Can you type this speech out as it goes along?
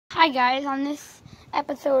Hi guys, on this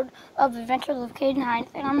episode of Adventures of Caden Hines,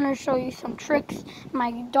 and I'm going to show you some tricks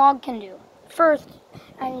my dog can do. First,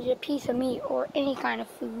 I need a piece of meat or any kind of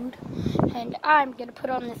food, and I'm going to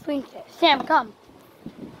put on this swing set. Sam, come.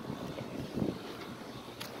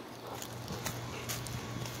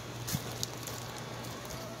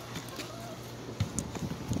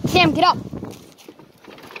 Sam, get up.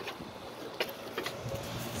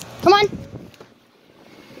 Come on.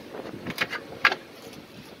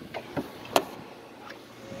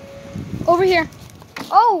 Over here.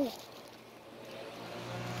 Oh!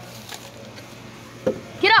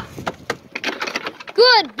 Get up.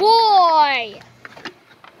 Good boy.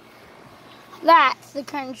 That's the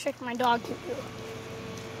kind of trick my dog can do.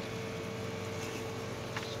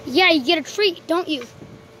 Yeah, you get a treat, don't you?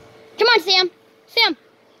 Come on, Sam. Sam.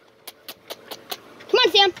 Come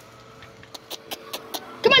on, Sam.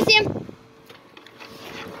 Come on, Sam.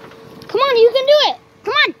 Come on, you can do it.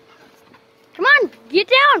 Come on. Come on, get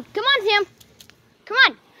down. Come on, Sam. Come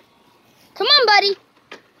on. Come on, buddy.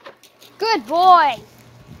 Good boy.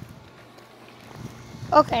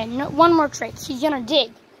 Okay, no, one more trick. She's gonna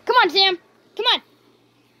dig. Come on, Sam. Come on.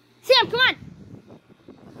 Sam, come on.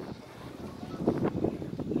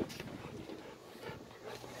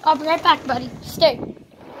 I'll be right back, buddy. Stay.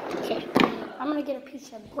 Okay, I'm gonna get a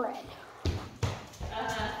piece of bread.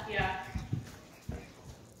 Yeah.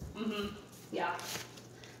 Yeah.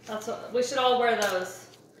 That's what, we should all wear those.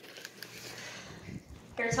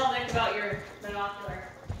 Here, tell Nick about your binocular.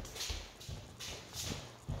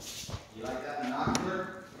 You like that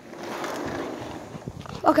binocular?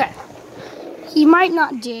 Okay. He might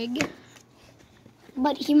not dig,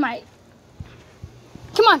 but he might.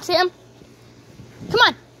 Come on, Sam. Come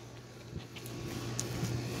on.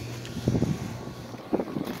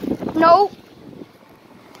 No.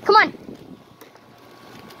 Come on.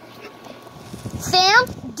 Sam,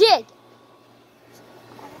 dig.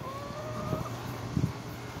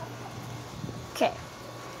 Okay.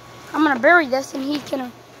 I'm gonna bury this and he's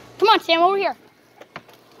gonna... Come on, Sam, over here.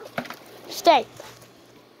 Stay.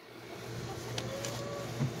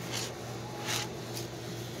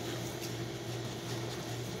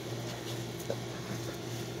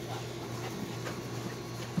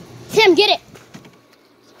 Sam, get it.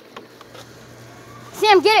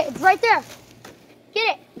 Sam, get it. It's right there.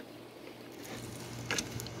 Get it.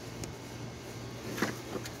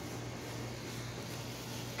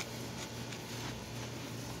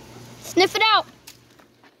 Sniff it out.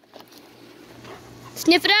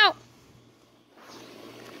 Sniff it out.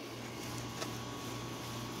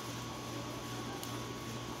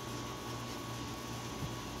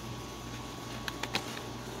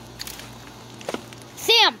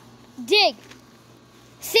 Sam, dig.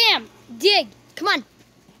 Sam, dig. Come on.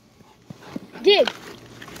 Dig.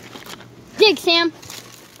 Dig, Sam.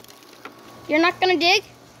 You're not gonna dig?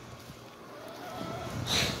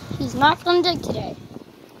 He's not gonna dig today.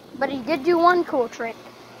 But he did do one cool trick.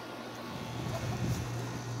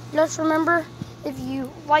 Just remember, if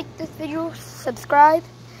you like this video, subscribe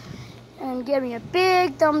and give me a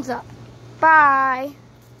big thumbs up. Bye.